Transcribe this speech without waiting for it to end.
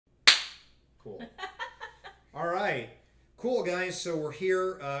Cool. All right. Cool, guys. So we're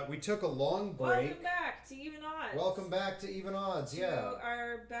here. We took a long break. Welcome back to Even Odds. Welcome back to Even Odds, yeah. To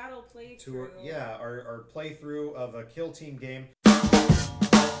our battle playthrough. Our playthrough of a kill team game.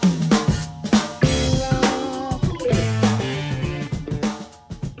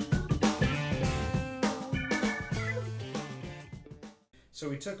 So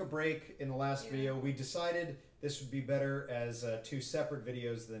we took a break in the last video. We decided this would be better as two separate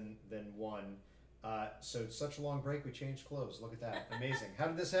videos than one. So such a long break, we changed clothes. Look at that. Amazing. How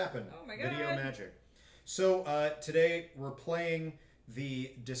did this happen? Oh my God. Video magic. So today we're playing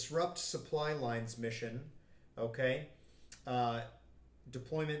the Disrupt Supply Lines mission. Okay.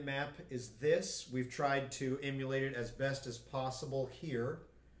 Deployment map is this. We've tried to emulate it as best as possible here.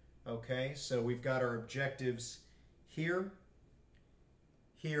 Okay. So we've got our objectives here,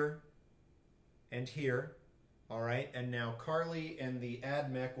 here, and here. All right, and now Carly and the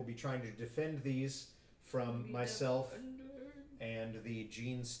AdMech will be trying to defend these from myself and the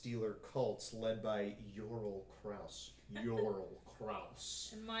Gene Stealer cults led by Yorl Kraus. Yorl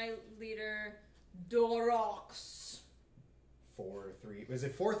Kraus. And my leader, Dorox. 4-3. Was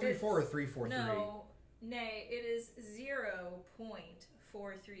it 4-3-4 or 3-4-3? No, nay, it is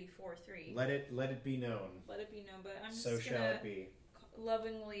 0.4343. Let it be known. Let it be known, but I'm just so shall it be.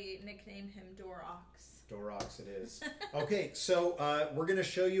 Lovingly nickname him Dorox. Dorox it is. Okay, so we're going to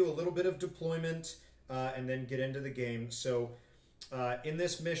show you a little bit of deployment and then get into the game. So in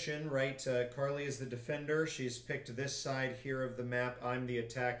this mission, right, Carly is the defender. She's picked this side here of the map. I'm the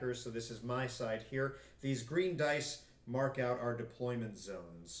attacker, so this is my side here. These green dice mark out our deployment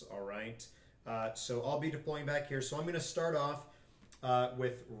zones, all right? So I'll be deploying back here. So I'm going to start off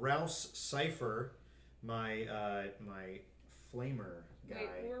with Rouse Cypher, my flamer guy.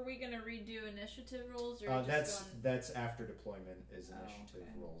 Wait, were we gonna redo initiative rules, or that's after deployment is initiative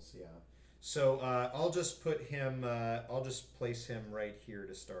rules, yeah. So I'll just put him. I'll just place him right here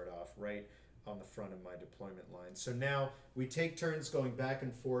to start off, right on the front of my deployment line. So now we take turns going back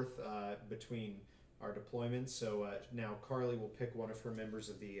and forth between our deployments. So now Carly will pick one of her members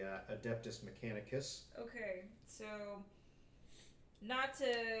of the Adeptus Mechanicus. Okay, so not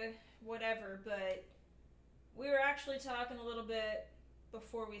to whatever, but we were actually talking a little bit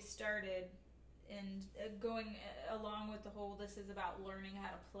before we started, and going along with the whole this is about learning how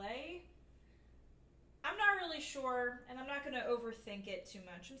to play. I'm not really sure, and I'm not going to overthink it too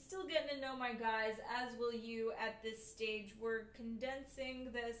much. I'm still getting to know my guys, as will you at this stage. We're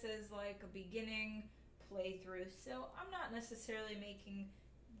condensing this as like a beginning playthrough, so I'm not necessarily making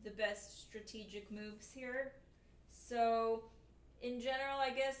the best strategic moves here. So in general, I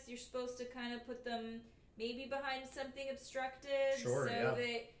guess you're supposed to kind of put them maybe behind something obstructed, sure, so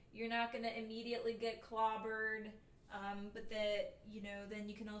that you're not going to immediately get clobbered, but that, you know, then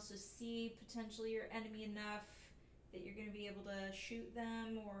you can also see potentially your enemy enough that you're going to be able to shoot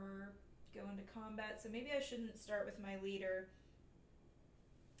them or go into combat. So maybe I shouldn't start with my leader.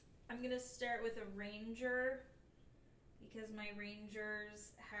 I'm going to start with a ranger, because my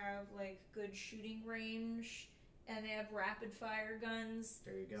rangers have like good shooting range. And they have rapid fire guns.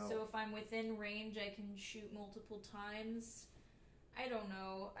 There you go. So if I'm within range, I can shoot multiple times. I don't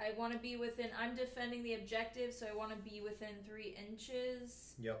know. I want to be within... I'm defending the objective, so I want to be within 3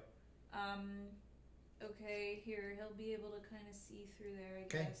 inches. Yep. Okay, here. He'll be able to kind of see through there, I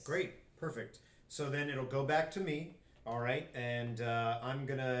guess. Okay, great. Perfect. So then it'll go back to me. All right. And I'm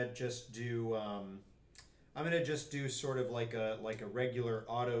going to just do... I'm gonna just do sort of like a regular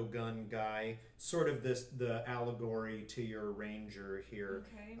auto gun guy, sort of the allegory to your ranger here.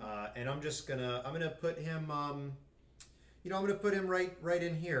 Okay. And I'm gonna put him I'm gonna put him right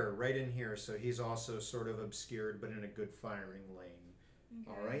in here, so he's also sort of obscured but in a good firing lane.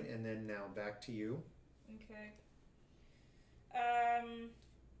 Okay. All right, and then now back to you. Okay.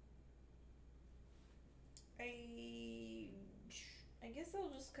 I guess I'll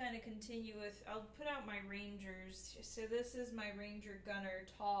just kind of continue with... I'll put out my rangers. So this is my ranger gunner,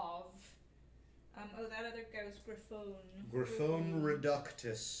 Tov. Oh, that other guy was Griffon. Griffon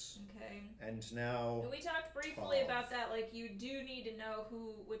Reductus. Okay. And now... And we talked briefly about that. Like, you do need to know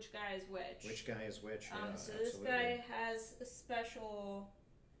which guy is which. Which guy is which, So absolutely. this guy has a special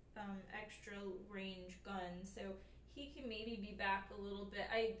extra range gun. So he can maybe be back a little bit.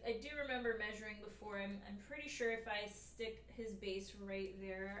 I do remember measuring before. I'm pretty sure if I stick his base right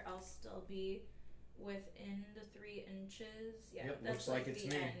there, I'll still be within the 3 inches. Yeah, yep, that's looks like it's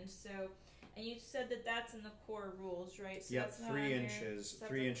the me. end. So, and you said that that's in the core rules, right? So yep, that's 3 inches.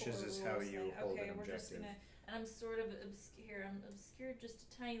 3 inches is how you hold an objective. and I'm sort of obscure. I'm obscured just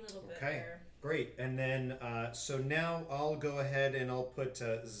a tiny little bit Okay. there. Great. And then, so now I'll go ahead and I'll put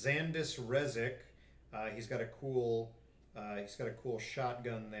Xandis Rezik. He's got a cool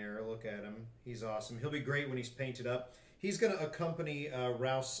shotgun there. Look at him. He's awesome. He'll be great when he's painted up. He's going to accompany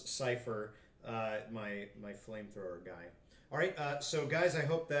Rouse Cypher, my flamethrower guy. All right. So guys, I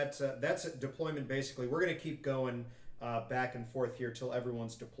hope that's deployment. Basically, we're going to keep going back and forth here till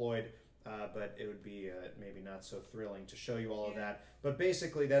everyone's deployed. But it would be maybe not so thrilling to show you all of that. But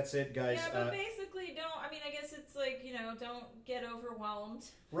basically, that's it, guys. Yeah, but basically, don't. I mean, I guess it's like, you know, don't get overwhelmed.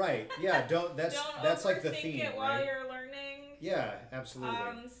 Right. Yeah. Don't. That's like the theme, it while right? you're learning. Yeah.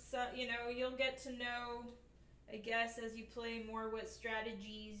 Absolutely. So you know, you'll get to know, I guess, as you play more, what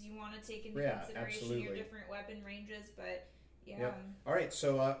strategies you want to take into consideration, absolutely. your different weapon ranges. But yeah. Yep. All right.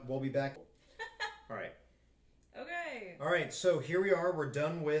 So we'll be back. All right. Okay. All right, so here we are. We're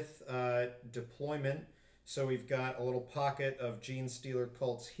done with deployment. So we've got a little pocket of Gene Stealer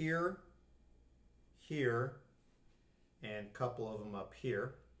cults here, here, and a couple of them up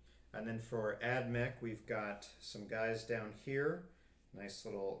here. And then for AdMech, we've got some guys down here. Nice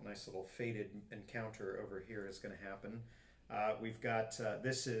little faded encounter over here is going to happen. We've got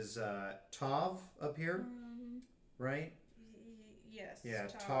this is Tav up here, right? Yes. Yeah,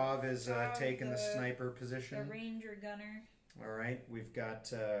 Tav is taking the sniper position. The ranger gunner. All right, we've got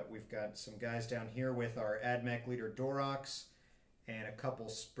some guys down here with our AdMech leader Dorox, and a couple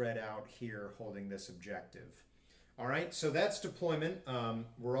spread out here holding this objective. All right, so that's deployment.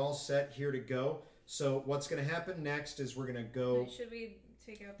 We're all set here to go. So what's going to happen next is we're going to go. Should we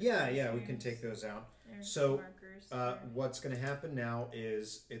take out? The yeah, we can take those out. There's so markers what's going to happen now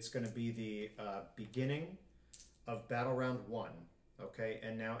is it's going to be the beginning of Battle Round 1. Okay,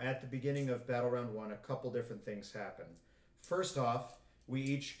 and now at the beginning of Battle Round 1, a couple different things happen. First off, we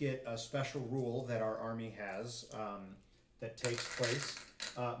each get a special rule that our army has that takes place.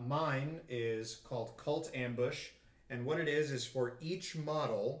 Mine is called Cult Ambush, and what it is for each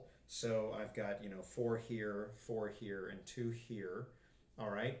model, so I've got, 4 here, and 2 here, all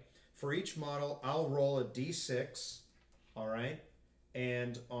right? For each model, I'll roll a d6, all right?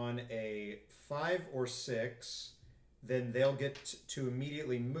 And on a 5 or 6, then they'll get to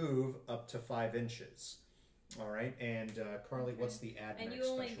immediately move up to 5 inches. All right, and Carly, what's the AdMech And you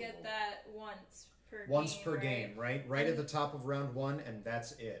only special get rule? that once per game. Once per game, right? Right at the top of round 1, and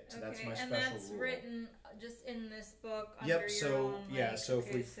that's it. Okay, That's my and special that's rule. written just in this book. Yep. Under So your own, like, so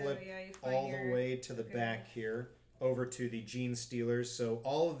if we so, flip you find all the way to the back here, over to the Gene Stealers. So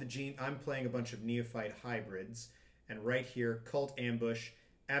all of the I'm playing a bunch of neophyte hybrids, and right here, Cult Ambush.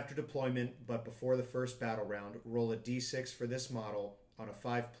 After deployment, but before the first battle round, roll a d6 for this model. On a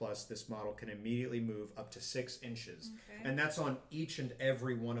 5+, this model can immediately move up to 6 inches. Okay. And that's on each and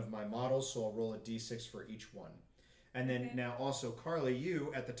every one of my models, so I'll roll a d6 for each one. And then now also, Carly,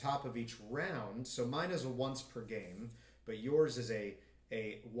 you at the top of each round, so mine is a once per game, but yours is a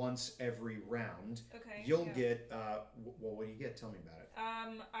once every round. Okay. You'll get, well, what do you get? Tell me about it.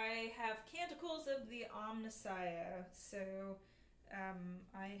 I have Canticles of the Omnissiah, so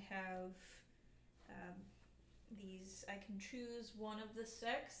I have these. I can choose one of the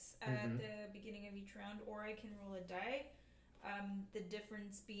 6 at the beginning of each round, or I can roll a die. The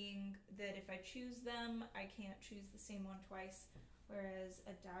difference being that if I choose them, I can't choose the same one twice, whereas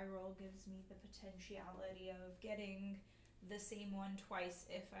a die roll gives me the potentiality of getting the same one twice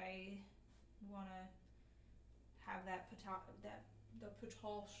if I want to have the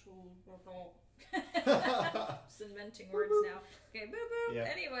potential. Just inventing words now. Okay, boo boo. Yeah.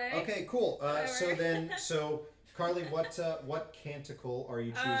 Anyway. Okay, cool. So Carly, what canticle are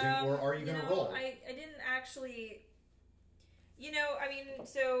you choosing, or are you going to roll? I didn't actually.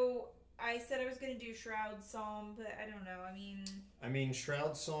 So I said I was going to do Shroud Psalm, but I don't know. I mean,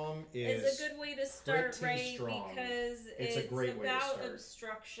 Shroud Psalm is a good way to start, right? Strong. Because it's a great way to about start.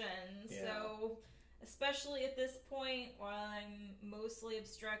 obstruction. Yeah. So, especially at this point, while I'm mostly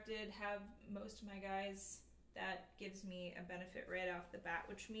obstructed, have most of my guys, that gives me a benefit right off the bat,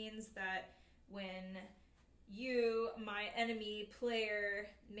 which means that when you, my enemy player,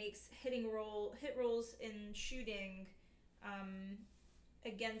 makes hit rolls in shooting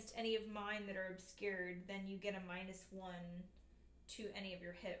against any of mine that are obscured, then you get a -1 to any of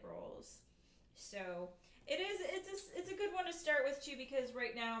your hit rolls. So it's a good one to start with too, because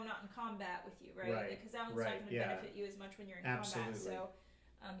right now I'm not in combat with you, right? Because that one's not going to benefit you as much when you're in combat. So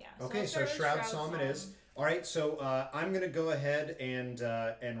okay, so Shroud Psalm it is. All right, so I'm going to go ahead and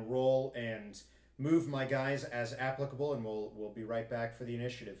roll and move my guys as applicable, and we'll be right back for the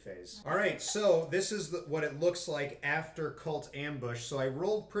initiative phase. All right, so this is what it looks like after Cult Ambush. So I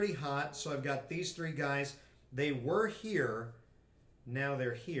rolled pretty hot, so I've got these 3 guys. they were here. Now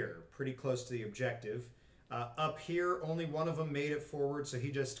they're here, pretty close to the objective. Up here, only one of them made it forward, so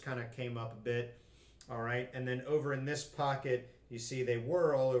he just kind of came up a bit. All right, and then over in this pocket, you see they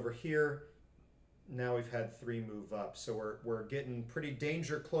were all over here. Now we've had 3 move up, so we're getting pretty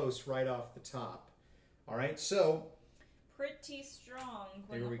danger close right off the top. All right, so pretty strong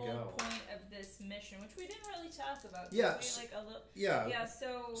for the whole point of this mission, which we didn't really talk about. Yeah, like a little. Yeah. Yeah.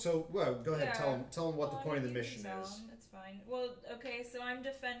 So well, go ahead. Tell them what the point of the mission is. It's fine. Well, okay. So I'm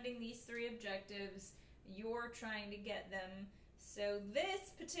defending these 3 objectives. You're trying to get them. So this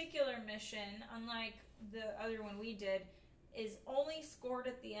particular mission, unlike the other one we did, is only scored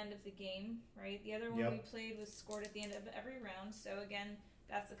at the end of the game, right? The other one we played was scored at the end of every round. So again,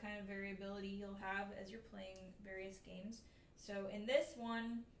 that's the kind of variability you'll have as you're playing various games. So in this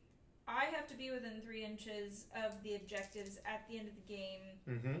one, I have to be within 3 inches of the objectives at the end of the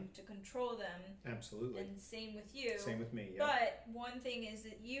game to control them. Absolutely. And same with you. Same with me, yeah. But one thing is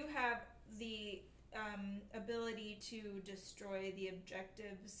that you have the ability to destroy the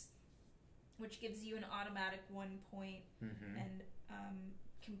objectives, which gives you an automatic 1 point and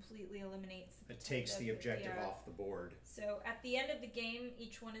completely eliminates. It takes the objective off the board. So at the end of the game,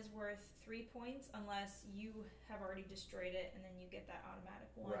 each one is worth 3 points unless you have already destroyed it, and then you get that automatic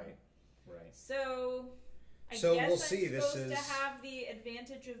 1. Right. So I guess we'll see. I'm supposed to have the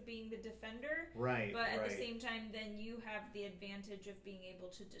advantage of being the defender, right? But at the same time, then you have the advantage of being able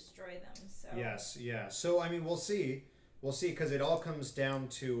to destroy them. So yes, yeah. So I mean, we'll see. We'll see, because it all comes down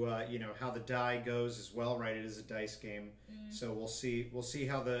to how the die goes as well, right? It is a dice game, so we'll see. We'll see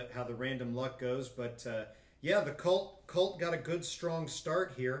how the random luck goes. But yeah, the cult got a good strong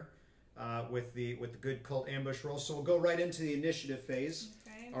start here with the good cult ambush roll. So we'll go right into the initiative phase.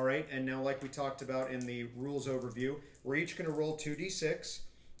 Okay. All right, and now like we talked about in the rules overview, we're each going to roll 2d6,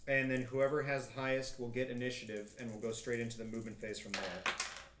 and then whoever has the highest will get initiative, and we'll go straight into the movement phase from there.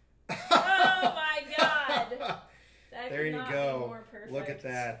 Oh my god! There you go. Look at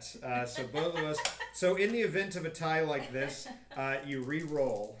that. So both of us. So in the event of a tie like this, you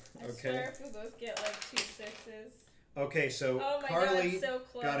re-roll. Okay. I swear if we both get like 2 6s. Okay, so Carly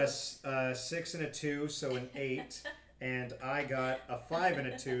got a 6 and a 2, so an 8, and I got a 5 and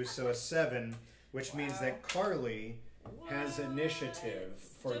a 2, so a 7, which means that Carly has initiative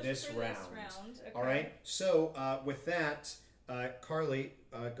for this round. Okay. All right. So with that. Carly,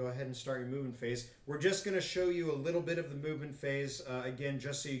 go ahead and start your movement phase. We're just going to show you a little bit of the movement phase, again,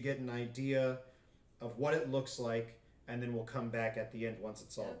 just so you get an idea of what it looks like, and then we'll come back at the end once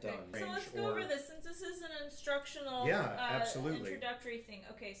it's all done. So let's go over this, since this is an instructional introductory thing.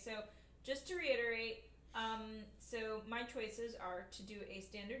 Okay, so just to reiterate, so my choices are to do a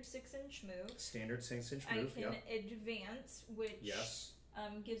standard 6-inch move. Standard 6-inch move, I can advance, which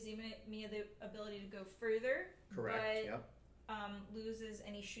gives me the ability to go further. Correct, but loses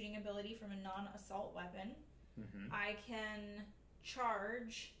any shooting ability from a non-assault weapon. I can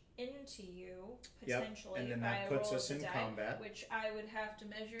charge into you potentially, and then that puts us in combat, which I would have to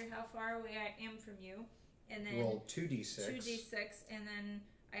measure how far away I am from you, and then roll 2d6, and then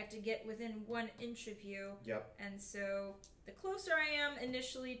I have to get within 1 inch of you. And so the closer I am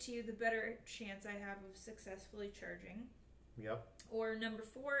initially to you, the better chance I have of successfully charging. Or number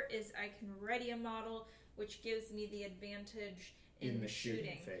 4 is I can ready a model, which gives me the advantage in the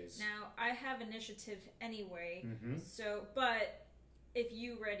shooting phase. Now, I have initiative anyway, but if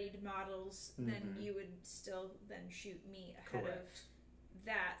you readied models, then you would still then shoot me ahead of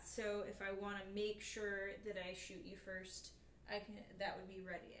that. So if I want to make sure that I shoot you first, that would be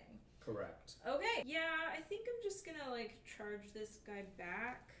readying. Correct. Okay. Yeah, I think I'm just gonna charge this guy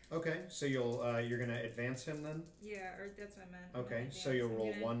back. Okay, so you're gonna advance him then? Yeah, or that's what I meant. Okay, so you'll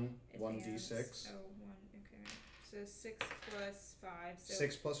roll 1d6. Oh, 1. Okay. So 6 plus 5. So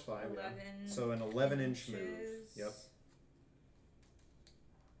 6 plus 5. 11. Yeah. So an 11-inch move. Yep.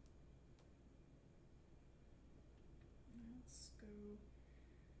 Let's go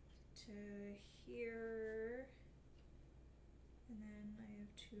to here. And then I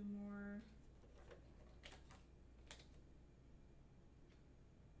have 2 more.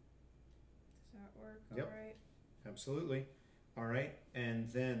 Does that work? Yep. All right. Absolutely. All right. And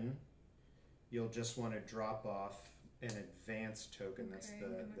then you'll just want to drop off an advance token. That's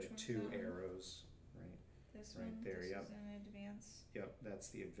the 2 arrows. Right. This right one. There. This yep. is an advance. Yep. That's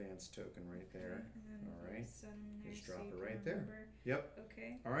the advance token right there. All right. Just drop it right there. Yep.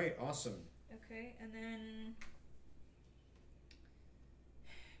 Okay. All right. Awesome. Okay. And then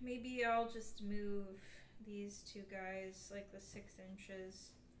maybe I'll just move these 2 guys like the 6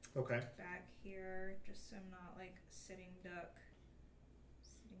 inches back here, just so I'm not sitting ducks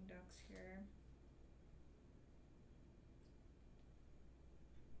here.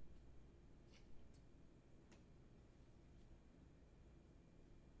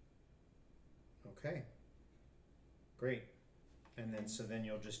 Okay. Great. And then so then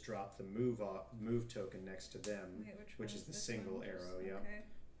you'll just drop the move token next to them, Wait, which is the single arrow. Okay. Yep.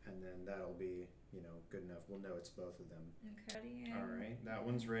 And then that'll be, you know, good enough. We'll know it's both of them. Okay. Readying. All right, that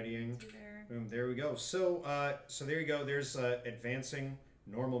one's readying. There. Boom, there we go. So, so there you go. There's advancing,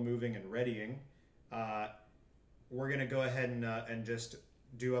 normal moving, and readying. We're gonna go ahead and just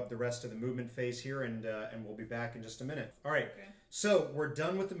do up the rest of the movement phase here, and we'll be back in just a minute. All right. Okay. So we're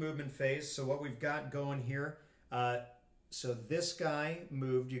done with the movement phase. So what we've got going here. So this guy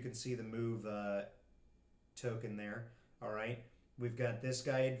moved. You can see the move token there. All right. We've got this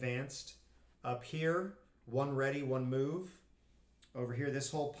guy advanced. Up here, one ready, one move. Over here, this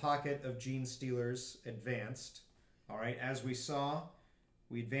whole pocket of Gene Stealers advanced. All right. As we saw,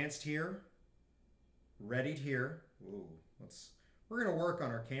 we advanced here, readied here. Ooh, we're gonna work on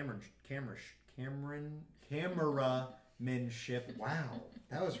our cameramanship. Wow,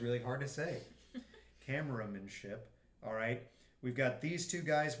 that was really hard to say. Cameramanship. All right, we've got these two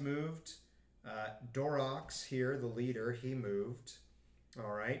guys moved. Dorox here, the leader, he moved.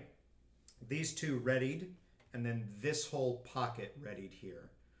 All right, these two readied, and then this whole pocket readied here.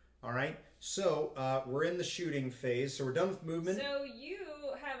 All right, so we're in the shooting phase, so we're done with movement. So you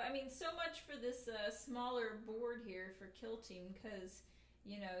have, I mean, so much for this smaller board here for kill team, because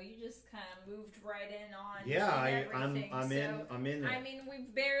you know you just kind of moved right in on. Yeah, I'm in. I mean, we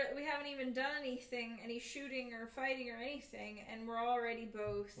haven't even done any shooting or fighting or anything, and we're already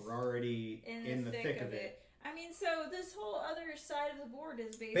in the thick of it. I mean, so this whole other side of the board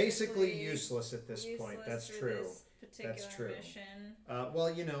is basically useless at this point. That's true. That's true. Mission.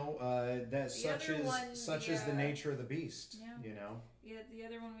 Well, you know, such is the nature of the beast. Yeah. You know. Yeah, the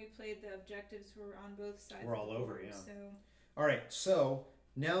other one we played, the objectives were on both sides. We're all of the over, board, yeah. So. All right, so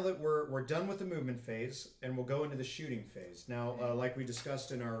now that we're done with the movement phase, and we'll go into the shooting phase. Now, like we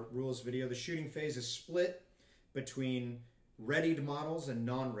discussed in our rules video, the shooting phase is split between readied models and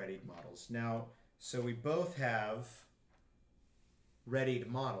non-readied models. Now, so we both have readied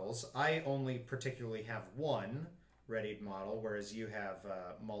models. I only particularly have one readied model, whereas you have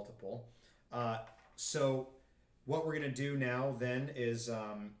multiple. So what we're going to do now then is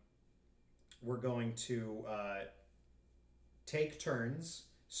we're going to take turns,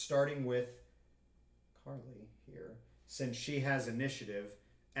 starting with Carly here, since she has initiative,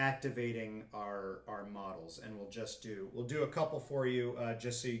 activating our models, and we'll do a couple for you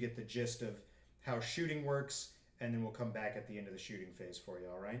just so you get the gist of how shooting works, and then we'll come back at the end of the shooting phase for you.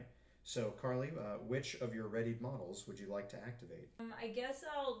 All right. So Carly, which of your readied models would you like to activate? I guess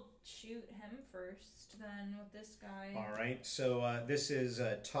I'll shoot him first, then with this guy. All right. So this is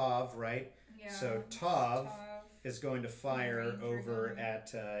Tav, right? Yeah. So Tav is going to fire over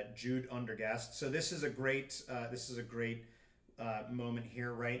at Jude Undergast. So this is a great moment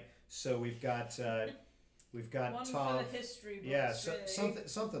here, right? So we've got one Tav. For the history books, yeah, really.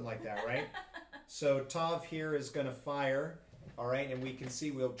 something like that, right? So Tav here is going to fire. All right, and we can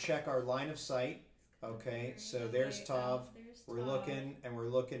see we'll check our line of sight. Okay, so there's Tav. We're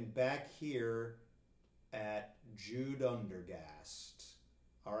looking back here at Jude Undergast.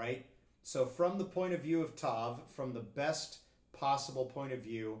 All right. So from the point of view of Tav, from the best possible point of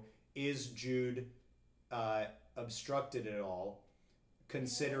view, is Jude obstructed at all,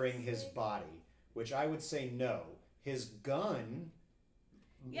 considering his body? Which I would say no. His gun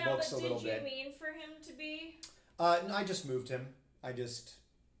looks a little bit. Yeah, but did you mean for him to be? No, I just moved him. I just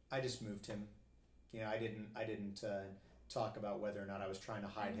moved him. Yeah, I didn't talk about whether or not I was trying to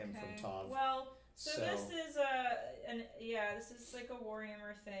hide him from Tav. Well, so this is this is like a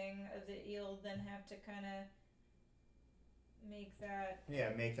Warhammer thing that you'll then have to kind of make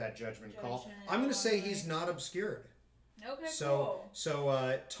that judgment call. I'm going to say he's not obscured. Okay, cool.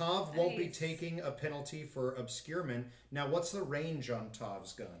 So Tav won't be Nice. taking a penalty for obscurement. Now, what's the range on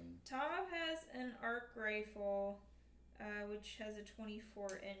Tav's gun? Tav has an arc rifle, which has a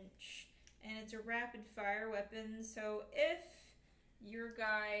 24-inch, and it's a rapid fire weapon. So if your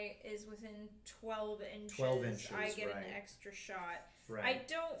guy is within 12 inches, I get an extra shot. Right. I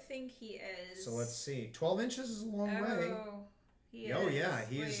don't think he is. So let's see. 12 inches is a long way.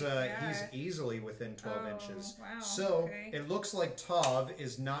 He's easily within 12 inches. Wow, so it looks like Tav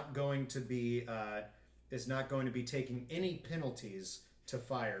is not going to be taking any penalties to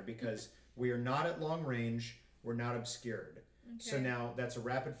fire because we are not at long range. We're not obscured. Okay. So now that's a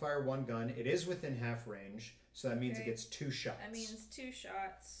rapid fire one gun. It is within half range, so that means it gets 2 shots. That means 2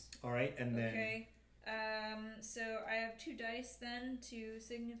 shots. All right, and then okay. So I have 2 dice then to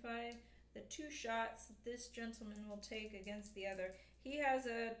signify the 2 shots that this gentleman will take against the other. He has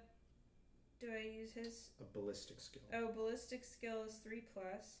a do I use his? A ballistic skill. Oh, ballistic skill is 3+.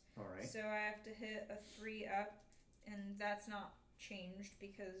 All right. So I have to hit a 3 up, and that's not changed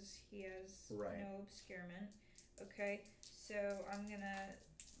because he has no obscurement. Okay, so I'm gonna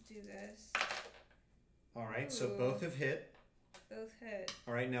do this. All right, Ooh. so both have hit. Both hit.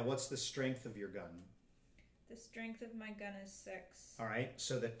 All right, now what's the strength of your gun? The strength of my gun is 6. All right,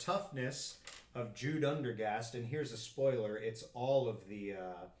 so the toughness of Jude Undergast, and here's a spoiler: it's all of the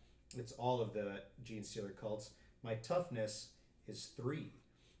Gene Stealer cults. My toughness is 3.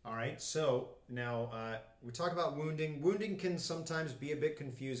 All right, so now we talk about wounding. Wounding can sometimes be a bit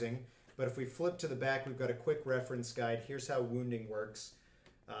confusing, but if we flip to the back, we've got a quick reference guide. Here's how wounding works.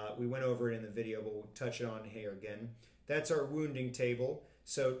 We went over it in the video, but we'll touch it on here again. That's our wounding table.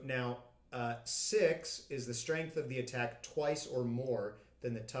 So now 6 is the strength of the attack twice or more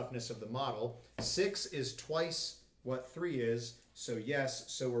than the toughness of the model. 6 is twice what 3 is. So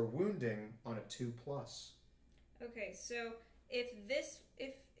yes, so we're wounding on a 2+. Okay, so if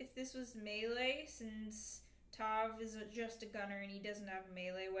this was melee, since Tav is just a gunner and he doesn't have a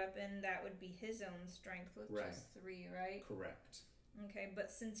melee weapon, that would be his own strength with just 3, right? Correct. Okay, but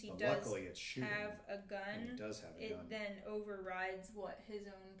since he does luckily it's shooting, have a gun, it then overrides what his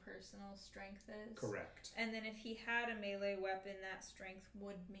own personal strength is. Correct. And then if he had a melee weapon, that strength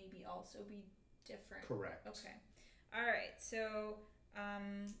would maybe also be different. Correct. Okay. All right. So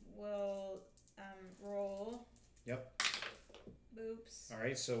we'll roll. Yep. Oops. All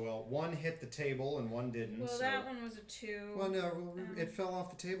right. So well, one hit the table and one didn't. Well, so... that one was a 2. Well, no, it fell off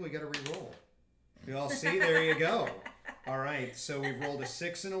the table. You got to re-roll. You all see? There you go. All right, so we've rolled a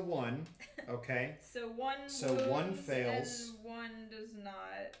 6 and a 1. Okay. So one fails and one does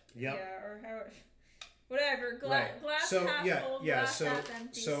not. Yep. Yeah, or how? Whatever. Glass so, half full, glass half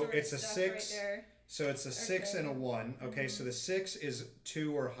empty. So it's a 6. Right, so it's a 6 and a 1. Okay, so the 6 is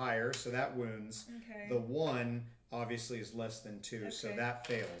 2 or higher, so that wounds. Okay. The 1 obviously is less than 2, so that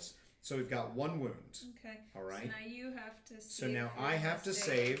fails. So we've got 1 wound. Okay. All right. So now you have to save. So now I have to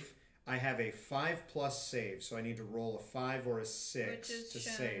save. I have a 5+ save, so I need to roll a 5 or a 6 which is to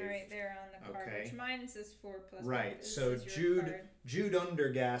shown save. Right there on the card. Okay. Which mine says 4+. Right. So Jude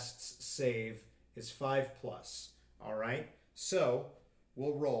Undergast's save is 5+. All right. So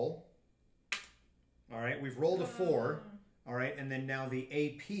we'll roll. All right. We've rolled a 4. All right. And then now the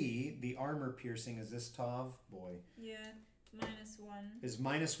AP, the armor piercing, is this Tav? Boy. Yeah. -1. Is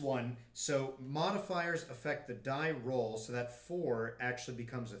 -1. So modifiers affect the die roll, so that 4 actually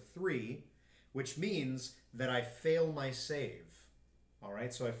becomes a 3, which means that I fail my save. All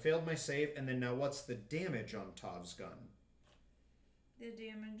right, so I failed my save, and then now what's the damage on Tav's gun? The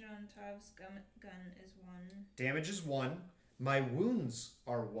damage on Tav's gun is 1. Damage is 1. My wounds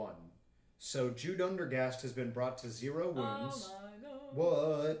are 1. So Jude Undergast has been brought to 0 wounds. Oh my God.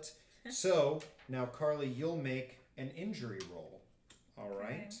 What? So now, Carly, you'll make an injury roll. All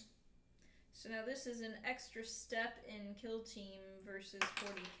right. Okay. So now this is an extra step in Kill Team versus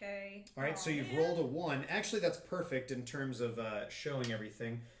 40k. All right, so you've rolled a 1. Actually, that's perfect in terms of showing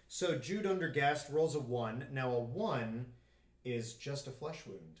everything. So Jude Undergast rolls a 1. Now a 1 is just a flesh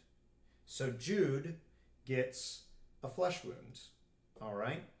wound. So Jude gets a flesh wound. All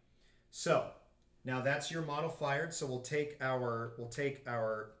right. So now that's your model fired. So we'll take our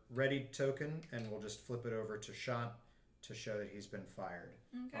readied token and we'll just flip it over to shot to show that he's been fired.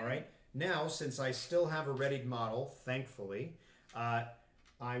 Okay. All right. Now, since I still have a readied model, thankfully, I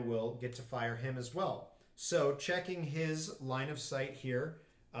will get to fire him as well. So checking his line of sight here,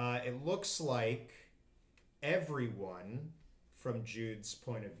 it looks like everyone from Jude's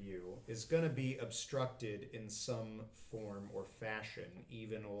point of view is going to be obstructed in some form or fashion,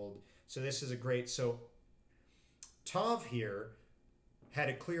 even old. So this is a great, so Tav here had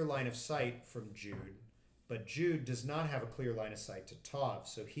a clear line of sight from Jude, but Jude does not have a clear line of sight to Tav,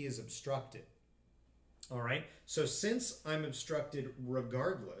 so he is obstructed. All right, so since I'm obstructed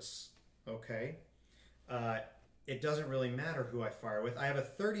regardless, okay, it doesn't really matter who I fire with. I have a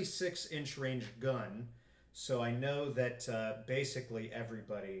 36-inch range gun, so I know that basically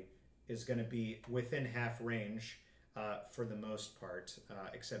everybody is going to be within half range for the most part,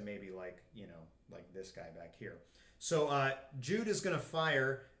 except maybe like this guy back here. So Jude is going to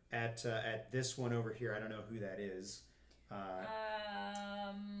fire at this one over here. I don't know who that is.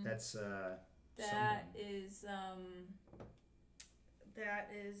 That's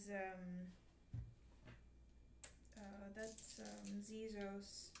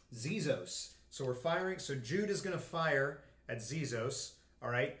Zizos. Zizos. So we're firing. So Jude is going to fire at Zizos. All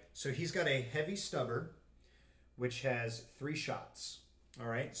right. So he's got a heavy stubber, which has 3 shots. All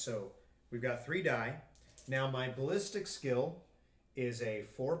right. So we've got 3 die. Now my ballistic skill is a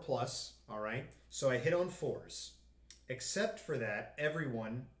 4 plus, all right? So I hit on 4s. Except for that,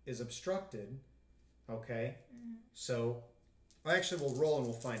 everyone is obstructed, okay? So, actually, we'll roll and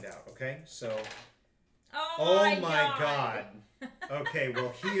we'll find out, okay? So, oh my God. Okay,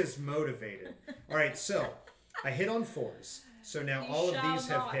 well, he is motivated. All right, so I hit on 4s. So now all of these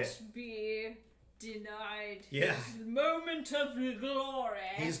have hit. Be denied his moment of glory.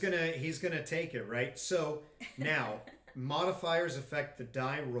 He's gonna take it, right? So now modifiers affect the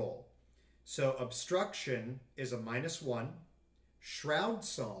die roll. So obstruction is a -1. Shroud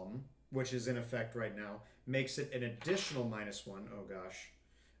Psalm, which is in effect right now, makes it an additional -1. Oh gosh.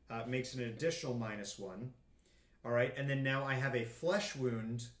 Makes it an additional -1. All right, and then now I have a flesh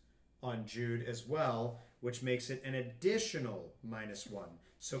wound on Jude as well, which makes it an additional -1.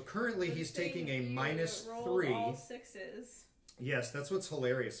 So currently he's taking a -3. All 6s. Yes, that's what's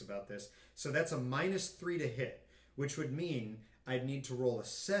hilarious about this. So that's a -3 to hit, which would mean I'd need to roll a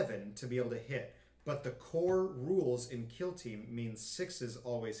 7 to be able to hit. But the core rules in Kill Team means 6s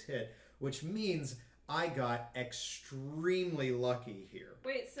always hit, which means I got extremely lucky here.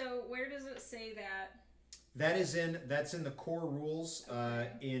 Wait, so where does it say that? That's in the core rules.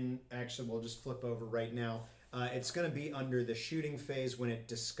 Actually, we'll just flip over right now. It's going to be under the shooting phase when it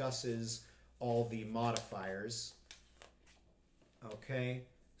discusses all the modifiers. Okay,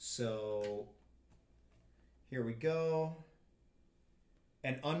 so here we go.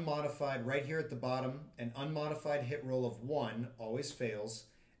 An unmodified, right here at the bottom, an unmodified hit roll of 1 always fails,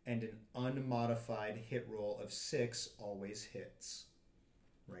 and an unmodified hit roll of 6 always hits.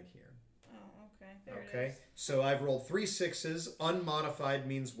 Right here. There okay, it is. so I've rolled 3 6s. Unmodified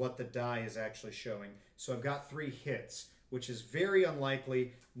means what the die is actually showing. So I've got 3 hits, which is very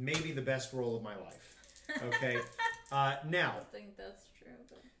unlikely, maybe the best roll of my life. Okay, now, I don't think that's true.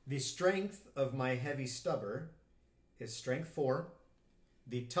 But... the strength of my heavy stubber is strength 4.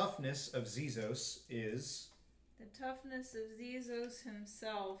 The toughness of Zizos is... The toughness of Zizos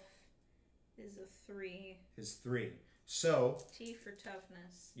himself is a 3. Is 3. So... T for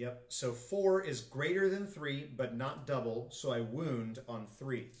toughness. Yep. So 4 is greater than 3, but not double, so I wound on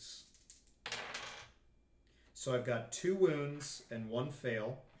 3s. So I've got 2 wounds and 1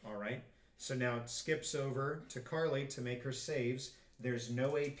 fail. All right. So now it skips over to Carly to make her saves. There's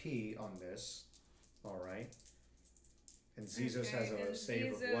no AP on this. All right. And Zizos has a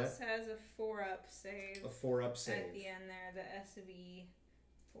save of what? Zizos has a 4-up save. A 4-up save. At the end there, the SV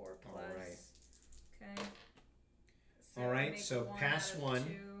 4+. All right. Okay. So all right, so pass 1,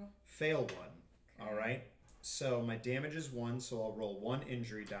 fail 1. Okay. All right. So my damage is 1, so I'll roll 1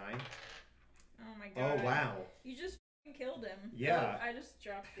 injury die. Oh my god. Oh wow. You just killed him. Yeah. Oh, I just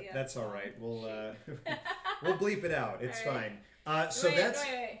dropped the F. That's all right. We'll we'll bleep it out. It's right. fine. So that's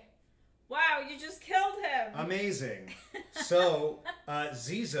wait. Wow, you just killed him. Amazing. So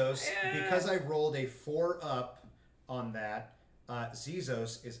Zizos, because I rolled a 4-up on that,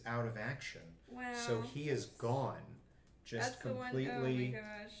 Zizos is out of action. Wow. So he is gone. Just completely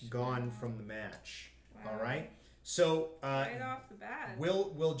gone from the match. Wow. All right. So right off the bat,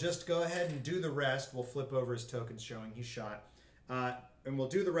 we'll just go ahead and do the rest. We'll flip over his tokens showing he's shot, and we'll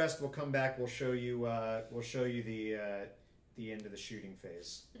do the rest. We'll come back. We'll show you the end of the shooting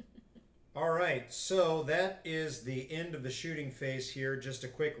phase. All right. So that is the end of the shooting phase here. Just a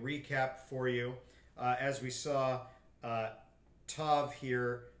quick recap for you. As we saw, Tav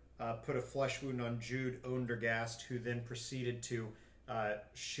here. Put a flesh wound on Jude Ondergast, who then proceeded to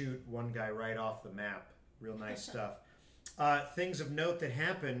shoot one guy right off the map. Real nice stuff. Things of note that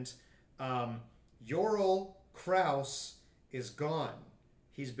happened. Jorl Kraus is gone.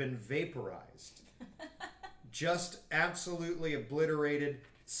 He's been vaporized. Just absolutely obliterated.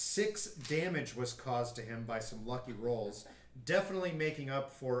 6 damage was caused to him by some lucky rolls. Definitely making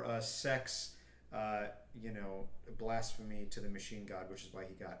up for sex, blasphemy to the machine god, which is why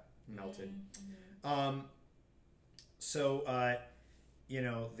he got melted. The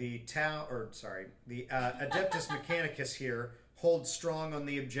Adeptus Mechanicus here holds strong on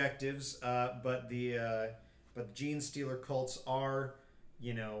the objectives, but the Gene Stealer cults are,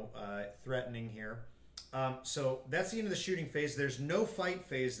 threatening here. So that's the end of the shooting phase. There's no fight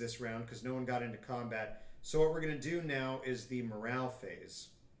phase this round because no one got into combat. So what we're going to do now is the morale phase.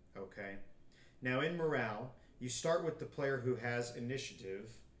 Okay. Now in morale, you start with the player who has initiative,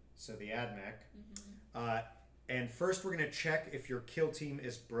 so the AdMech. And first we're going to check if your kill team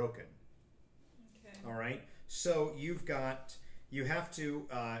is broken. Okay. All right. So you have to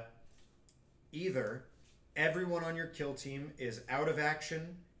either everyone on your kill team is out of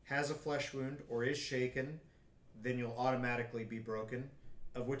action, has a flesh wound, or is shaken, then you'll automatically be broken,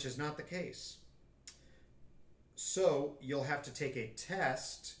 of which is not the case. So you'll have to take a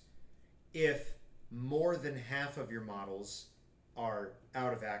test if more than half of your models are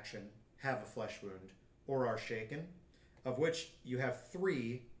out of action, have a flesh wound, or are shaken, of which you have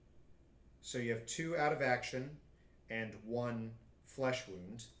 3. So you have 2 out of action and 1 flesh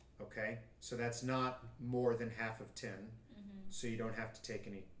wound. Okay, so that's not more than half of 10. So you don't have to take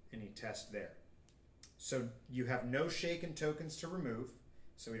any test there. So you have no shaken tokens to remove,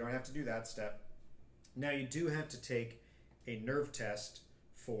 so we don't have to do that step. Now you do have to take a nerve test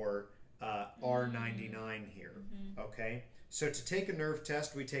for R99 here. Okay, so to take a nerve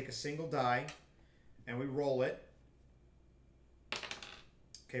test, we take a single die and we roll it.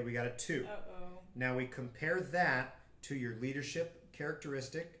 Okay, we got a 2. Now we compare that to your leadership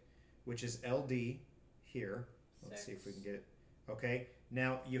characteristic, which is LD here. Let's see if we can get it. Okay,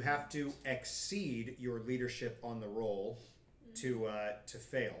 now you have to exceed your leadership on the roll to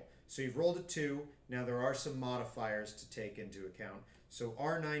fail. So you've rolled a 2. Now there are some modifiers to take into account. So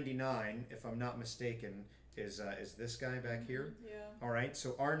R99, if I'm not mistaken, is this guy back here. Yeah. All right,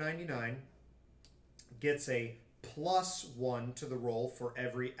 so R99 gets a +1 to the roll for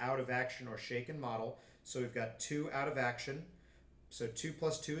every out of action or shaken model. So we've got 2 out of action. So 2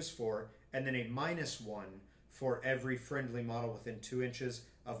 plus 2 is 4, and then a -1 for every friendly model within 2 inches,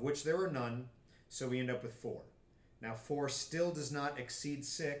 of which there are none. So we end up with 4. Now 4 still does not exceed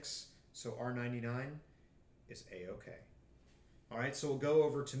 6, so R99 is A-okay. All right, so we'll go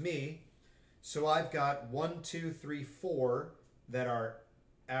over to me. So I've got 1, 2, 3, 4 that are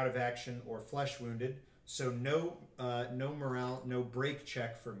out of action or flesh wounded. So no morale, no break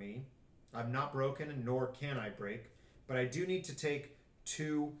check for me. I'm not broken, and nor can I break. But I do need to take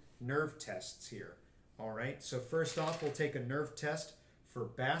 2 nerve tests here. All right, so first off, we'll take a nerve test for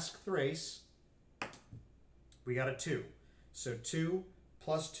Basque Thrace. We got a 2. So 2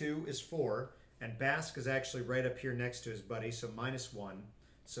 plus 2 is 4. And Basque is actually right up here next to his buddy, so -1.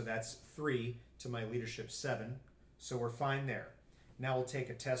 So that's 3 to my leadership 7. So we're fine there. Now we'll take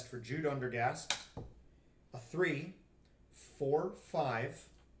a test for Jude Undergast. A 3, 4, 5.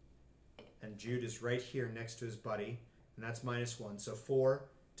 And Jude is right here next to his buddy. And that's -1. So 4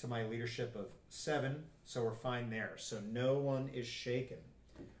 to my leadership of 7. So we're fine there. So no one is shaken.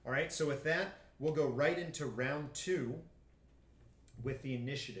 All right, so with that, we'll go right into round 2 with the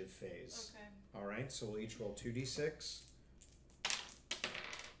initiative phase. Okay. All right, so we'll each roll 2d6.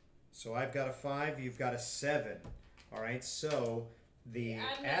 So I've got a 5, you've got a 7. All right, so the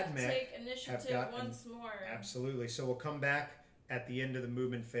AdMech take initiative have got once more. Absolutely. So we'll come back at the end of the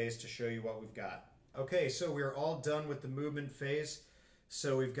movement phase to show you what we've got. Okay, so we're all done with the movement phase.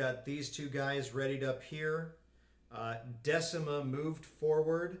 So we've got these 2 guys readied up here. Decima moved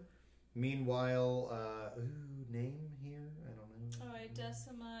forward. Meanwhile, name here? I don't know. Oh,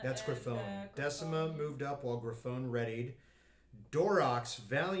 Decima. That's and, Griffone. Decima moved up while Griffone readied. Dorox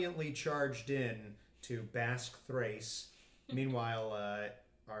valiantly charged in to Basque Thrace. Meanwhile,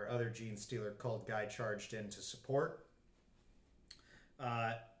 our other Gene Stealer cult guy charged in to support.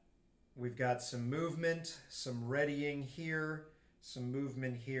 We've got some movement, some readying here, some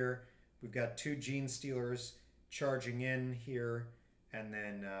movement here. We've got 2 Gene Stealers charging in here, and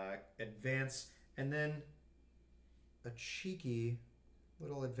then advance, and then a cheeky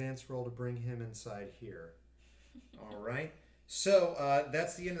little advance roll to bring him inside here. All right. So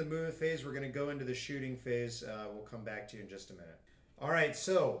that's the end of the movement phase. We're going to go into the shooting phase. We'll come back to you in just a minute. All right,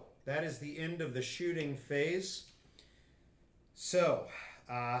 so that is the end of the shooting phase. So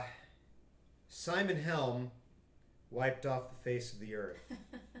Simon Helm wiped off the face of the earth.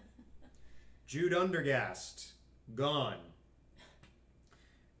 Jude Undergast, gone.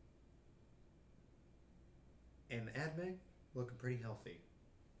 And AdMech looking pretty healthy.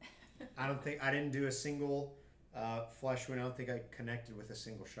 I didn't do a single flesh wound. I don't think I connected with a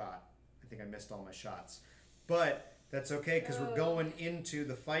single shot. I think I missed all my shots. But that's okay, because we're going into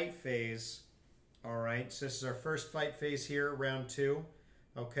the fight phase. All right, so this is our first fight phase here, round 2.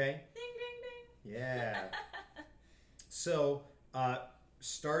 Okay? Ding, ding, ding. Yeah. So,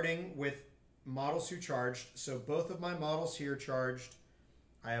 starting with models who charged. So both of my models here charged.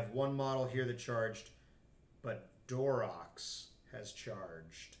 I have one model here that charged, but Dorox has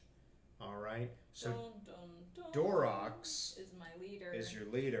charged. All right. So Dorox is my leader. Is your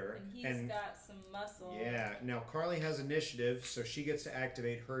leader, and he's got some muscle. Yeah. Now Carly has initiative, so she gets to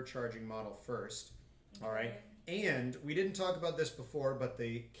activate her charging model first. Okay. All right. And we didn't talk about this before, but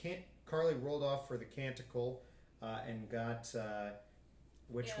Carly rolled off for the Canticle and got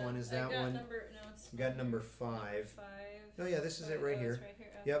which one is that one? Got number 5. Oh yeah, this is it right here. Right here.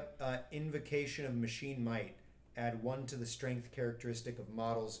 Okay. Yep. Invocation of Machine Might. Add 1 to the strength characteristic of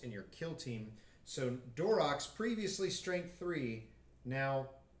models in your kill team So Dorox, previously strength 3, now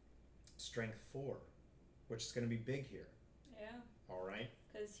strength 4, which is going to be big here. Yeah. All right.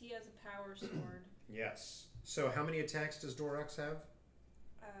 Because he has a power sword. Yes. So how many attacks does Dorox have?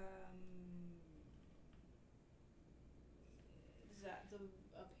 Is that the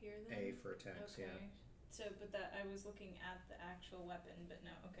up here then? A for attacks, okay. yeah. So, but that I was looking at the actual weapon, but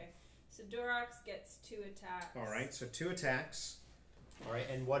no. Okay. So Dorox gets 2 attacks. All right. So 2 attacks. All right.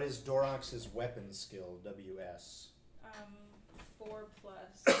 And what is Dorox's weapon skill? WS. 4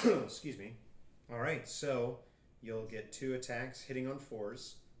 plus. Excuse me. All right. So you'll get 2 attacks hitting on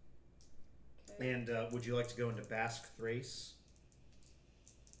 4s. Okay. And would you like to go into Basque Thrace?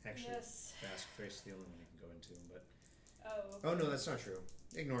 Actually, yes. Basque Thrace is the only one you can go into, but. Oh. Okay. Oh no, that's not true.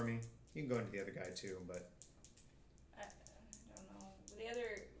 Ignore me. You can go into the other guy too, but. I don't know. The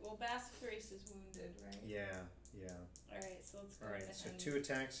other. Well, Basque Thrace is wounded, right? Yeah. Yeah. All right. So let's go. All right. into So him. 2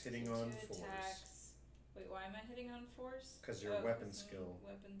 attacks hitting So on 2 4s. attacks. Wait, why am I hitting on 4s? Because your weapon skill.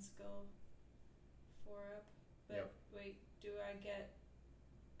 Weapon skill. 4 up. But Yep. wait, do I get?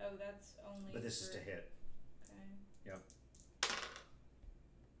 Oh, that's only. But this for... is to hit. Okay. Yep.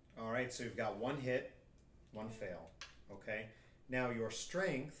 All right. So you've got 1 hit, 1 Okay. fail. Okay. Now your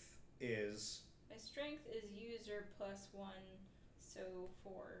strength is. My strength is user plus 1, so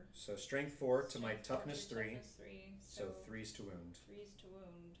 4. So strength 4 to my Strength 4 toughness to 3. Toughness 3. So 3's to wound. 3's to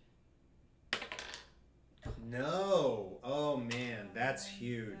wound. No. Oh man, that's That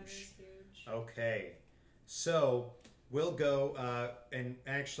huge. is huge. Okay. So we'll go and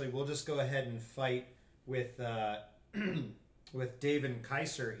actually we'll just go ahead and fight with with David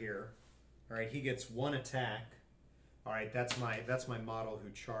Kaiser here. All right, he gets 1 attack. All right, that's my model who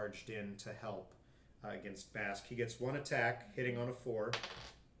charged in to help against Basque. He gets 1 attack, hitting on a 4,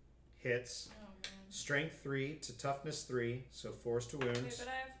 hits. Oh man. Strength 3 to toughness 3, so 4's to wounds. Okay, but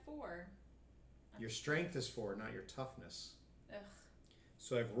I have 4. Your strength is 4, not your toughness. Ugh.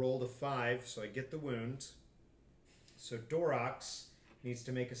 So I've rolled a 5, so I get the wound. So Dorox needs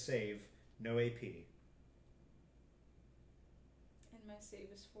to make a save, no AP. And my save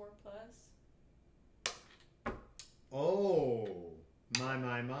is 4 plus. Oh, my.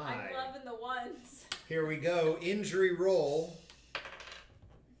 I'm loving the ones. Here we go, injury roll.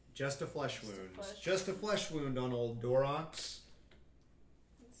 Just a flesh wound. Just a flesh wound on old Dorox.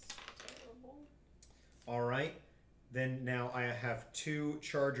 That's terrible. All right, then now I have 2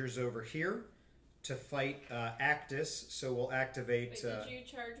 chargers over here to fight Actus, so we'll activate... Wait, did you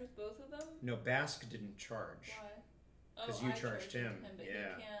charge with both of them? No, Basque didn't charge. Why? 'Cause Oh, you I charged him, but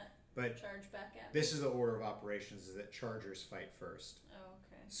yeah. he can't But charge back at me. this is the order of operations, is that chargers fight first. Oh,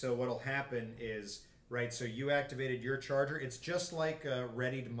 okay. So what'll happen is, right, so you activated your charger. It's just like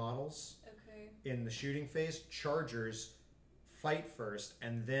readied models Okay. in the shooting phase. Chargers fight first,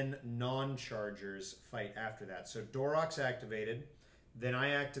 and then non-chargers fight after that. So Dorox activated, then I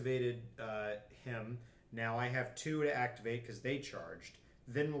activated him. Now I have 2 to activate because they charged.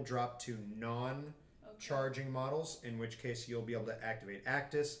 Then we'll drop to non-charging models, in which case you'll be able to activate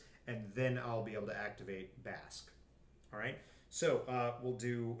Actus, and then I'll be able to activate Basque. All right? So we'll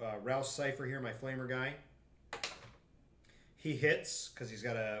do Rouse Cypher here, my flamer guy. He hits because he's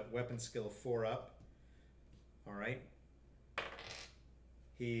got a weapon skill of 4 up. All right.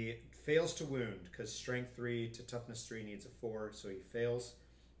 He fails to wound because strength 3 to toughness 3 needs a 4, so he fails.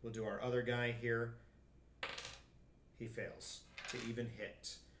 We'll do our other guy here. He fails to even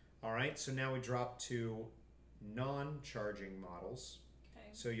hit. All right, so now we drop to non-charging models. Okay.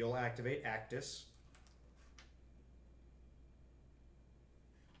 So you'll activate Actus.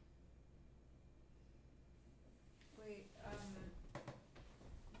 Wait,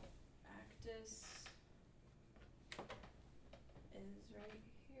 Actus is right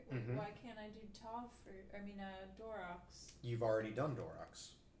here. Wait, Mhm. why can't I do Dorox? You've already done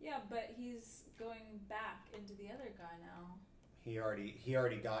Dorox. Yeah, but he's going back into the other guy now. He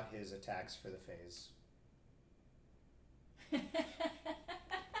already got his attacks for the phase.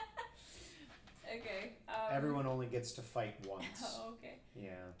 Okay. Everyone only gets to fight once. Oh, okay.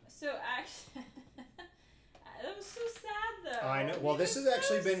 Yeah. So actually, that was so sad though. I know. Well, this has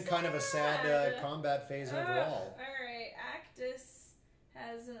actually been kind of a sad combat phase overall. Alright, Actus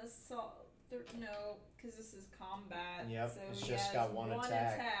has an assault. No, because this is combat. Yep, so it's he just has got one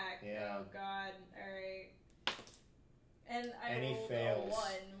attack. Yeah. Oh god. Alright. And I And he rolled fails. a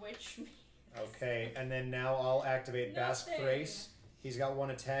 1, which means... Okay, and then now I'll activate Basque Nothing. Thrace. He's got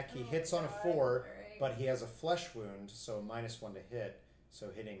 1 attack. He Oh hits my on a God. 4, Alright. but he has a flesh wound, so -1 to hit.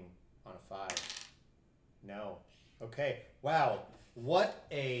 So hitting on a 5. No. Okay. Wow. What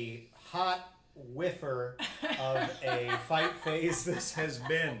a hot whiffer of a fight phase this has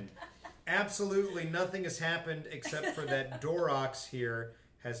been. Absolutely nothing has happened except for that Dorox here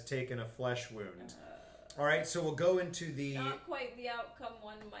has taken a flesh wound. All right, so we'll go into the... Not quite the outcome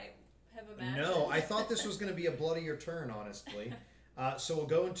one might have imagined. No, I thought this was going to be a bloodier turn, honestly. So we'll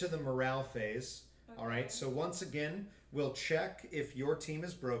go into the morale phase. Okay. All right, so once again, we'll check if your team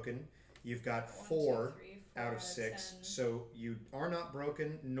is broken. You've got 4 out of 6. 10. So you are not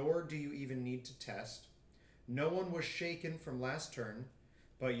broken, nor do you even need to test. No one was shaken from last turn,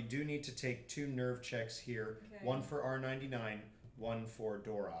 but you do need to take 2 nerve checks here. Okay. 1 for R99, 1 for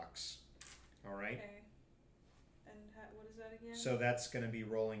Dorox. All right? Okay. And what is that again? So that's going to be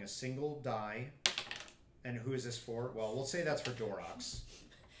rolling a single die. And who is this for? Well, we'll say that's for Dorox.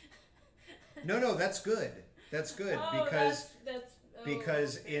 No, that's good. That's good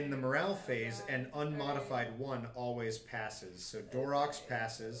because in the morale phase, an unmodified 1 always passes. So Dorox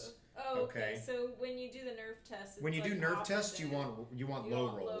passes. Oh, okay. So when you do the nerve test, when you do nerve test, you want low rolls.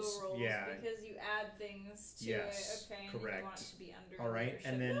 Low rolls. Yeah. Because you add things to it. Okay. And correct. You want it to be under. All right, leadership.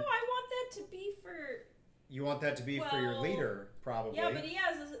 and then no, I want that to be for. You want that to be for your leader, probably. Yeah, but he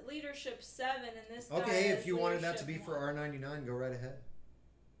has a leadership 7, and this guy okay, if you wanted that to be 1. for R99, go right ahead.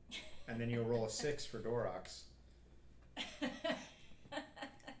 And then you'll roll a 6 for Dorox.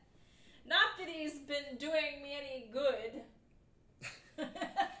 Not that he's been doing me any good.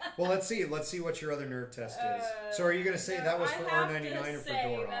 Well, let's see what your other nerve test is. So are you going to say that was for R99 or for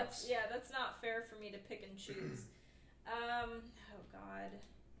Dorox? That's not fair for me to pick and choose. Oh, God.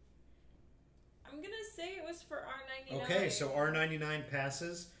 I'm going to say it was for R99. Okay, so R99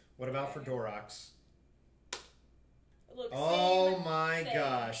 passes. What about for Dorox? Look, oh my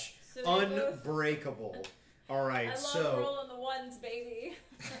gosh. So unbreakable. All right, I love rolling the ones, baby.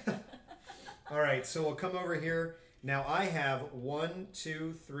 All right, so we'll come over here. Now I have 1,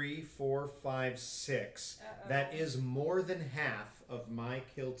 2, 3, 4, 5, 6. That is more than half of my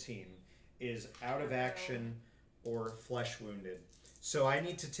kill team is out of action or flesh wounded. So I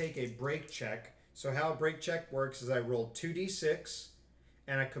need to take a break check. So how a break check works is I roll 2d6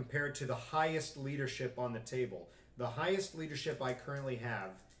 and I compare it to the highest leadership on the table. The highest leadership I currently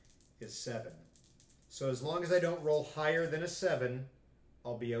have is 7. So as long as I don't roll higher than a 7,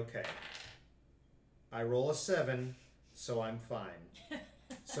 I'll be okay. I roll a 7, so I'm fine.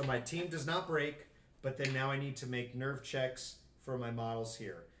 So my team does not break, but then now I need to make nerve checks for my models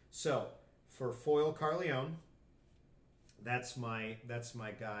here. So for Foil Carleone, that's my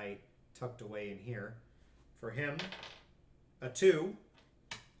guy tucked away in here. For him, a 2,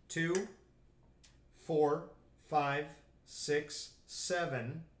 2, 4, 5, 6,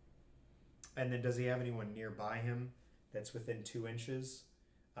 7. And then does he have anyone nearby him that's within 2 inches?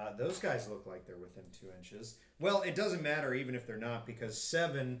 Those guys look like they're within 2 inches. Well, it doesn't matter even if they're not because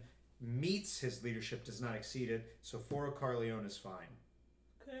 7 meets his leadership, does not exceed it. So Foro Carleone is fine.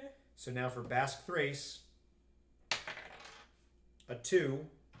 Okay. So now for Basque Thrace, a 2,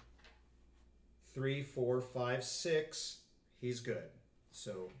 3, 4, 5, 6. He's good.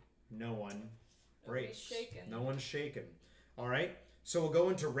 So no one breaks. No one's shaken. All right. So we'll go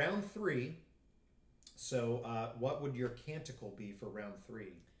into round 3. So what would your canticle be for round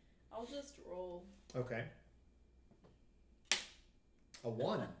 3? I'll just roll. Okay. A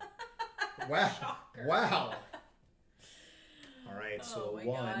 1. Wow. Shocker. Wow. All right, so oh my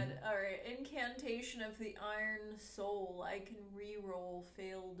 1. God. All right, Incantation of the Iron Soul. I can re-roll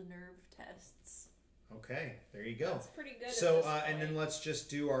failed nerve tests. Okay, there you go. That's pretty good. So, and then let's just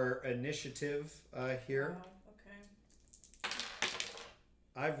do our initiative here. Wow.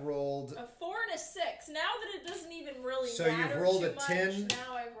 I've rolled a 4 and a 6. Now that it doesn't even really so matter you've rolled too a 10 much,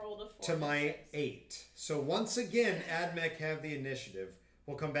 now I've rolled a 4 to my 6. 8. So once again, Admech have the initiative.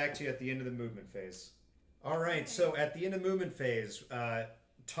 We'll come back to you at the end of the movement phase. All right, so at the end of movement phase,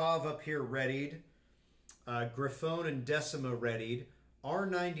 Tav up here readied, Griffon and Decima readied,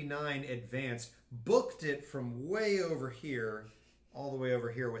 R99 advanced, booked it from way over here, all the way over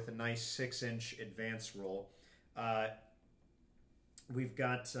here with a nice 6-inch advance roll. We've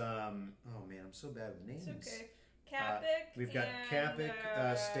got, oh man, I'm so bad with names. It's okay. Capic. We've got Capic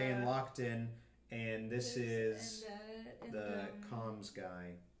staying locked in, and this is the comms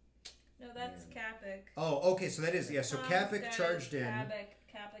guy. No, that's Capic. Oh, okay, so that is, yeah, so Capic charged in.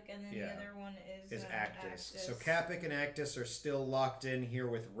 Capic, and then the other one is Actus. So Capic and Actus are still locked in here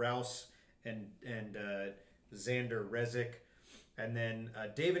with Rouse and Xander Rezik. And then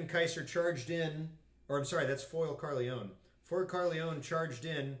David Kaiser charged in, or I'm sorry, that's Foil Carleone. Foil Carleone charged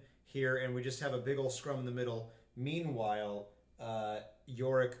in here, and we just have a big old scrum in the middle. Meanwhile,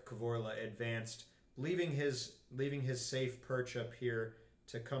 Yorick Kavorla advanced, leaving his safe perch up here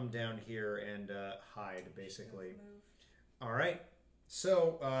to come down here and hide, basically. All right.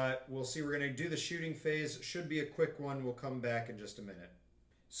 So, we'll see. We're going to do the shooting phase. Should be a quick one. We'll come back in just a minute.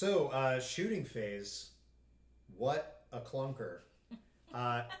 So, shooting phase. What a clunker.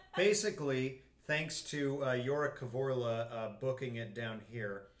 Basically, thanks to Yorick Kavorla booking it down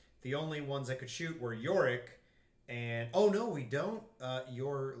here, the only ones I could shoot were Yorick and... Oh, no, we don't.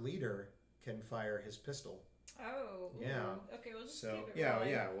 Your leader can fire his pistol. Oh. Yeah. Okay, we'll just so, keep it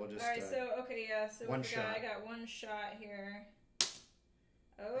rolling. Yeah, we'll just... Alright, so, okay, yeah, so one shot. I got one shot here.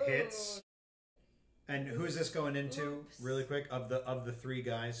 Oh. Hits. And who's this going into, Oops. really quick? Of the three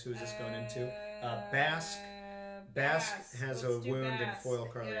guys, who's this going into? Bask. Bask has a wound, and Foil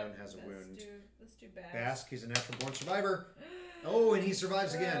Carleon has a wound. Let's do Bask. Bask, he's a natural born survivor. Oh, and he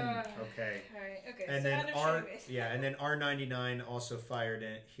survives again. Okay. Alright, okay. And so then R99 also fired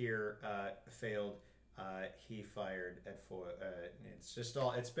it here, failed. He fired at foil.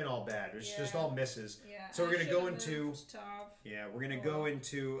 It's been all bad. It's just all misses. Yeah, so we're gonna go into top. Yeah, we're gonna go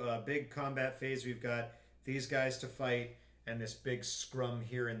into a big combat phase. We've got these guys to fight and this big scrum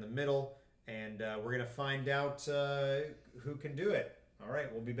here in the middle, and we're gonna find out who can do it. All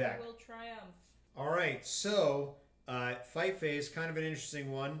right, we'll be back. We will triumph. All right, so fight phase, kind of an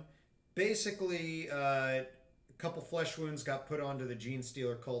interesting one. Basically, a couple flesh wounds got put onto the Gene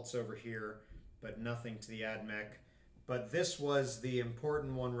Stealer cults over here, but nothing to the AdMech. But this was the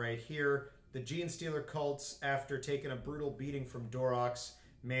important one right here. The Gene Stealer cults, after taking a brutal beating from Dorox,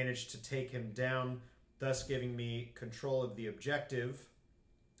 managed to take him down, thus giving me control of the objective.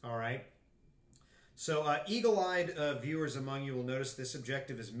 All right. So eagle-eyed viewers among you will notice this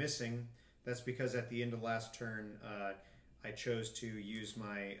objective is missing. That's because at the end of last turn, I chose to use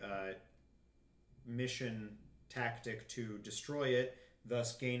my mission tactic to destroy it,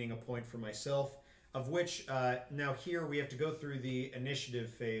 thus gaining a point for myself, of which now here we have to go through the initiative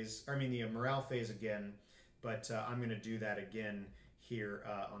phase, the morale phase again, but I'm going to do that again here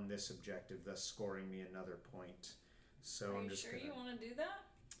on this objective, thus scoring me another point. So I'm just sure you want to do that?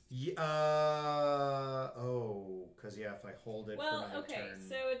 Yeah, because if I hold it for another turn... Well, okay,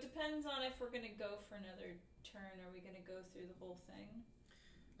 so it depends on if we're going to go for another turn, or are we going to go through the whole thing?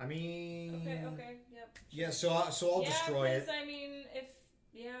 I mean... Okay, yep. Yeah, so I'll destroy it.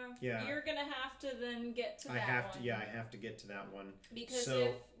 Yeah, because, you're going to have to then get to that one. Yeah, I have to get to that one. Because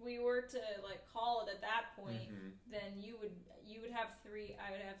if we were to, call it at that point, then you would have 3,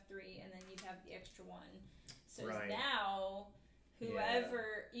 I would have 3, and then you'd have the extra one. So now...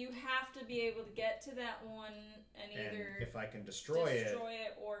 Whoever, you have to be able to get to that one and either if I can destroy it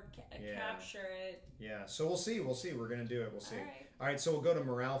or capture it. Yeah, so we'll see. We're going to do it. We'll see. All right, so we'll go to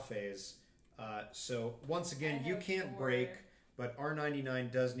morale phase. So once again, you can't break, but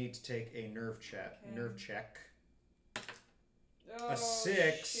R99 does need to take a nerve check. Oh, a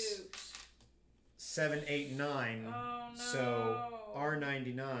 6, shoot. 7, 8, 9. Oh, no. So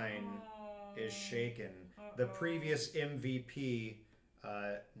R99 is shaken. The previous MVP,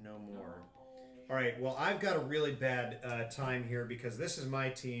 no more. All right, well, I've got a really bad time here because this is my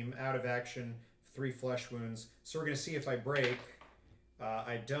team, out of action, 3 flesh wounds. So we're going to see if I break.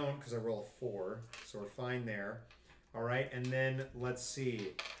 I don't because I roll a 4, so we're fine there. All right, and then let's see.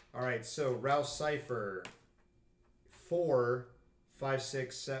 All right, so Rouse Cypher, 4, 5,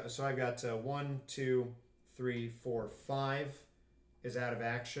 6, 7. So I've got 1, 2, 3, 4, 5 is out of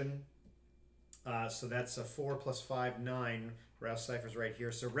action. So that's a 4 plus 5, 9. Rouse Cypher's right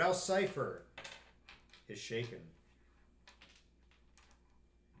here. So Rouse Cypher is shaken.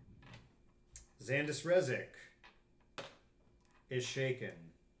 Xandus Rezik is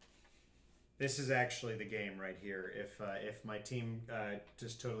shaken. This is actually the game right here. If my team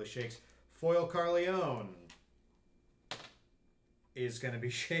just totally shakes. Foil Carleon is going to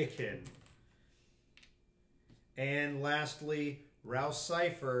be shaken. And lastly, Rouse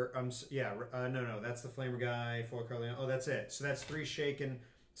Cypher, no, that's the Flamer guy, Foil Carleon. Oh, that's it. So that's 3 shaken.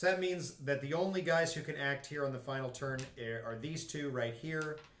 So that means that the only guys who can act here on the final turn are these 2 right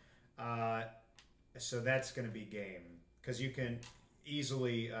here. So that's going to be game. Because you can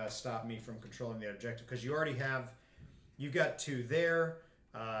easily stop me from controlling the objective. Because you've got 2 there.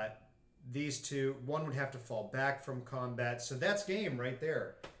 These 2, 1 would have to fall back from combat. So that's game right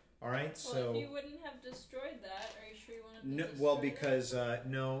there. All right, well, if you wouldn't have destroyed that, are you sure you wanted to destroy because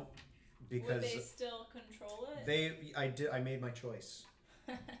would they still control it? I made my choice.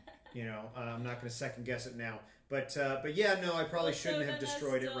 I'm not going to second guess it now. But yeah, no, I probably shouldn't have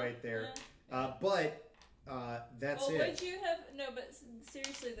destroyed it right there. But that's it. Would you have? No, but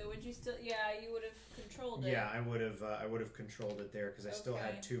seriously though, would you still? Yeah, you would have controlled it. Yeah, I would have controlled it there because I still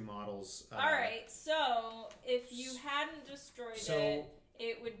had 2 models. All right, so if you hadn't destroyed it.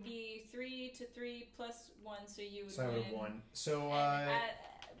 It would be 3 to 3 plus 1, so you would So I win. would have won. So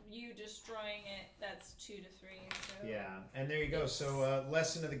you destroying it, that's 2 to 3. So yeah, and there you go. So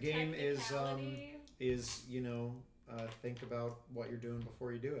lesson of the game is you know, think about what you're doing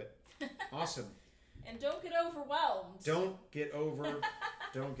before you do it. Awesome. And don't get overwhelmed. Don't get overwhelmed.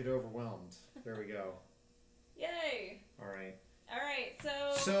 There we go. Yay. All right.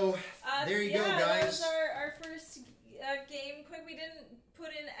 So there you go, guys. That was our first game. Quick, we didn't put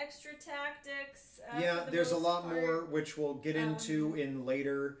in extra tactics. There's a lot more which we'll get into in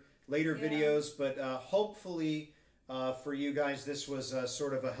later videos, but hopefully for you guys this was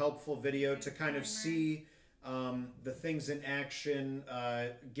sort of a helpful video to kind of see the things in action,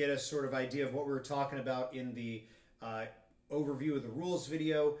 get a sort of idea of what we were talking about in the overview of the rules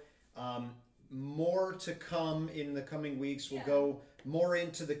video. More to come in the coming weeks. We'll go more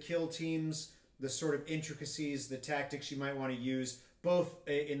into the kill teams, the sort of intricacies, the tactics you might want to use, both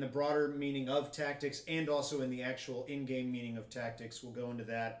in the broader meaning of tactics and also in the actual in-game meaning of tactics. We'll go into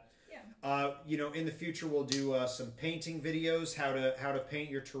that. Yeah. You know, in the future we'll do some painting videos, how to paint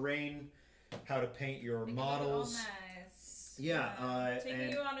your terrain, how to paint your models. Nice. Yeah. Taking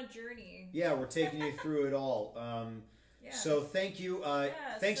you on a journey. Yeah, we're taking you through it all. So thank you.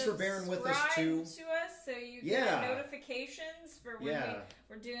 Thanks for bearing with us too. Subscribe to us so you get notifications for when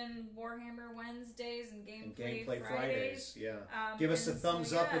we're doing Warhammer Wednesdays and Gameplay Fridays. Yeah. Give us a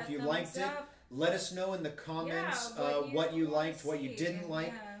thumbs up if you liked it. Let us know in the comments what you liked, what you didn't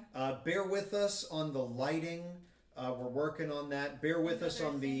like. Bear with us on the lighting. We're working on that. Bear with us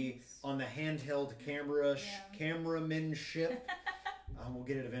on the handheld cameramanship. We'll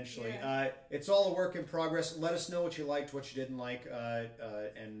get it eventually. It's all a work in progress. Let us know what you liked, what you didn't like,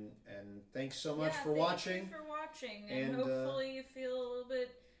 and thanks so much for watching. Thank you for watching, and hopefully you feel a little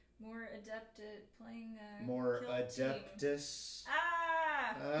bit more adept at playing. More adeptus.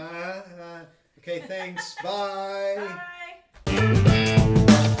 Team. Okay, thanks. Bye. Bye.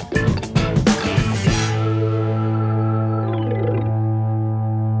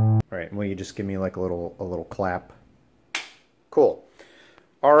 All right, will you just give me like a little clap? Cool.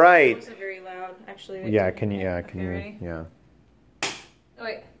 All right. It wasn't very loud, actually. Yeah, can you? Ready? Yeah. Oh,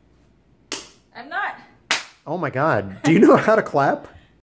 wait. I'm not. Oh my God! Do you know how to clap?